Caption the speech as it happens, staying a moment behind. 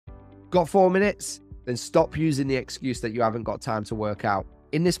Got 4 minutes? Then stop using the excuse that you haven't got time to work out.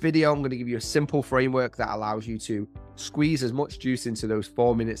 In this video, I'm going to give you a simple framework that allows you to squeeze as much juice into those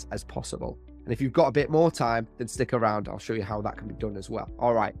 4 minutes as possible. And if you've got a bit more time, then stick around. I'll show you how that can be done as well.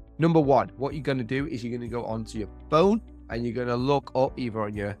 All right. Number one, what you're going to do is you're going to go onto your phone and you're going to look up either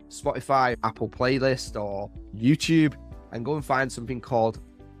on your Spotify, Apple playlist or YouTube and go and find something called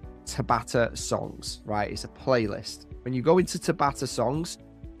Tabata songs, right? It's a playlist. When you go into Tabata songs,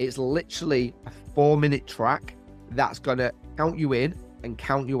 it's literally a 4-minute track that's going to count you in and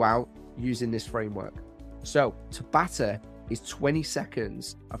count you out using this framework. So Tabata is 20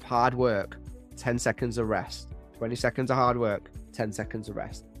 seconds of hard work, 10 seconds of rest, 20 seconds of hard work, 10 seconds of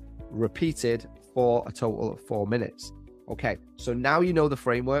rest, repeated for a total of 4 minutes. Okay, so now you know the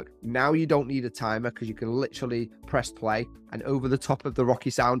framework. Now you don't need a timer because you can literally press play and over the top of the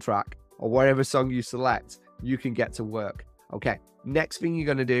Rocky soundtrack or whatever song you select, you can get to work. Okay, next thing you're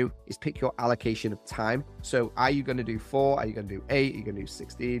going to do is pick your allocation of time. So are you going to do 4? Are you going to do 8? Are you going to do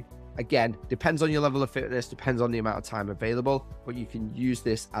 16? Again, depends on your level of fitness, depends on the amount of time available, but you can use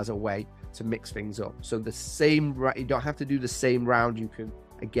this as a way to mix things up. So you don't have to do the same round. You can,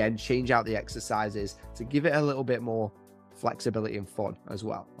 again, change out the exercises to give it a little bit more flexibility and fun as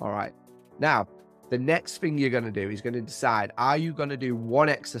well. All right. Now, the next thing you're going to do is going to decide, are you going to do one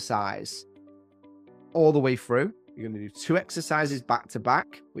exercise all the way through? You're going to do 2 exercises back to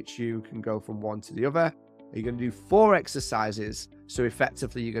back, which you can go from one to the other. Are you going to do 4 exercises? So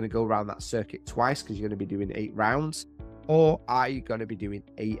effectively, you're going to go around that circuit twice because you're going to be doing 8 rounds. Or are you going to be doing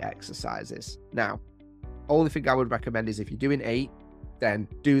 8 exercises? Now, only thing I would recommend is if you're doing 8, then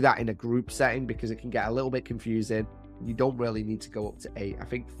do that in a group setting because it can get a little bit confusing. You don't really need to go up to 8. I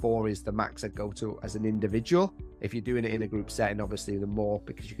think 4 is the max I'd go to as an individual. If you're doing it in a group setting, obviously the more,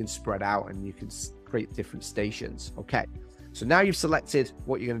 because you can spread out and you can create different stations. Okay, so now you've selected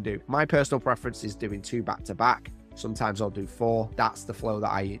what you're going to do. My personal preference is doing 2 back to back. Sometimes I'll do 4. That's the flow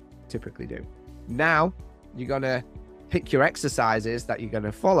that I typically do. Now you're going to pick your exercises that you're going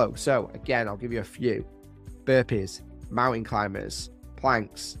to follow. So again, I'll give you a few. Burpees, mountain climbers,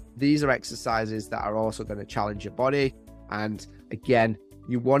 planks. These are exercises that are also going to challenge your body. And again,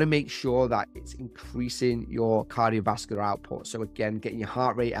 you want to make sure that it's increasing your cardiovascular output. So again, getting your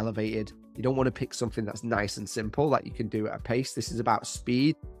heart rate elevated. You don't want to pick something that's nice and simple that you can do at a pace. This is about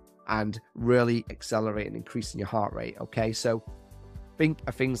speed and really accelerating, increasing your heart rate. Okay, so think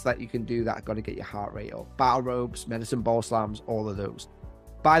of things that you can do that are going to get your heart rate up. Battle ropes, medicine ball slams, all of those.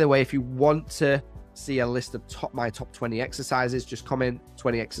 By the way, if you want to see a list of my top 20 exercises, just comment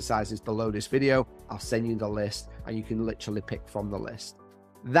 20 exercises below this video. I'll send you the list and you can literally pick from the list.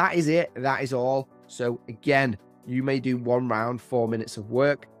 That is it. That is all. So again, you may do 1 round, 4 minutes of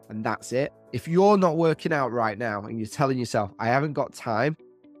work, and that's it. If you're not working out right now and you're telling yourself, I haven't got time,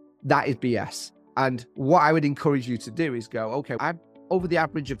 that is BS. And what I would encourage you to do is go, okay, over the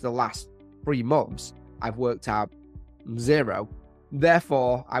average of the last 3 months, I've worked out 0.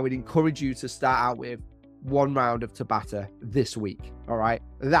 Therefore, I would encourage you to start out with 1 round of Tabata this week. All right,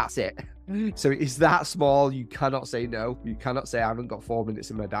 that's it. So it's that small. You cannot say no. You cannot say I haven't got 4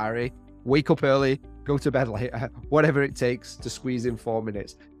 minutes in my diary. Wake up early, go to bed later, whatever it takes to squeeze in 4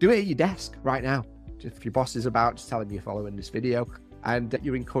 minutes. Do it at your desk right now. If your boss is about, just tell him you're following this video and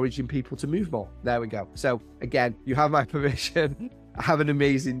you're encouraging people to move more. There we go. So again, you have my permission. Have an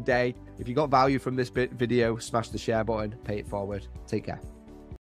amazing day. If you got value from this video, smash the share button, pay it forward. Take care.